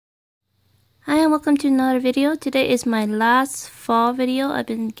Hi and welcome to another video. Today is my last fall video. I've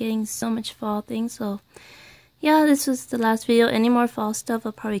been getting so much fall things, so yeah, this was the last video. Any more fall stuff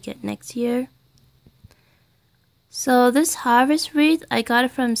I'll probably get next year. So this harvest wreath, I got it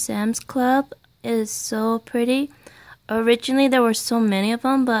from Sam's Club. It is so pretty. Originally there were so many of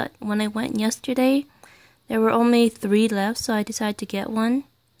them, but when I went yesterday there were only 3 left, so I decided to get one.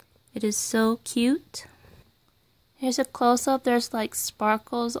 It is so cute. Here's a close-up. There's like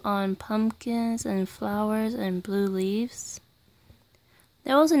sparkles on pumpkins and flowers and blue leaves.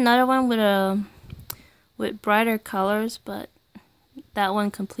 There was another one with brighter colors, but that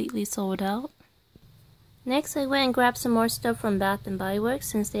one completely sold out. Next, I went and grabbed some more stuff from Bath & Body Works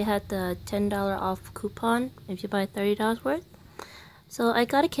since they had the $10 off coupon if you buy $30 worth. So I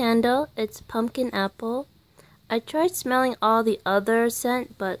got a candle. It's pumpkin apple. I tried smelling all the other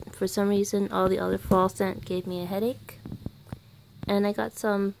scent, but for some reason all the other fall scent gave me a headache. And I got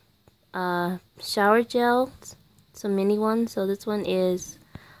some shower gels, some mini ones. So this one is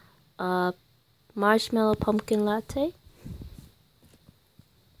marshmallow pumpkin latte.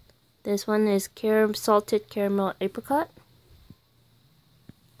 This one is salted caramel apricot.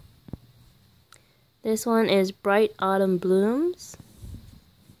 This one is bright autumn blooms.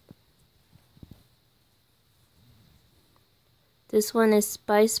 This one is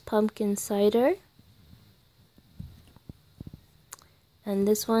spiced pumpkin cider. And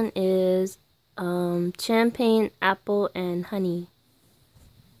this one is champagne apple and honey.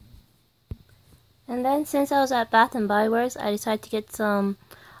 And then since I was at Bath & Body Works, I decided to get some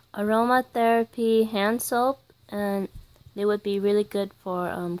aromatherapy hand soap, and they would be really good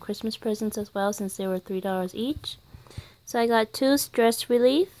for Christmas presents as well since they were $3 each. So I got 2 stress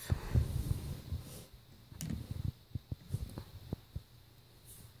relief,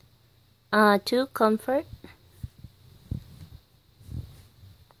 2 comfort,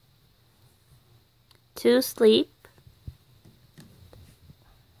 2 sleep,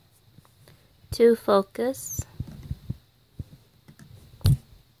 2 focus,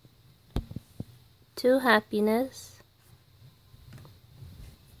 2 happiness,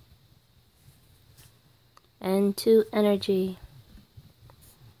 and 2 energy.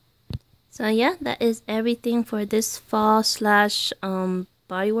 So yeah, that is everything for this fall slash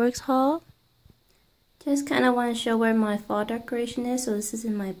Bodyworks haul. Just kind of want to show where my fall decoration is. So this is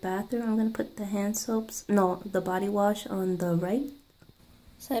in my bathroom. I'm going to put the the body wash on the right.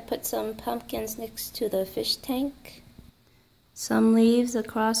 So I put some pumpkins next to the fish tank. Some leaves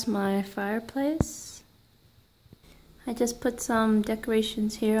across my fireplace. I just put some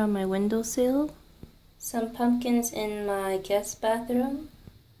decorations here on my windowsill. Some pumpkins in my guest bathroom.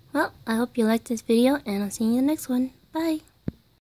 Well, I hope you liked this video and I'll see you in the next one. Bye!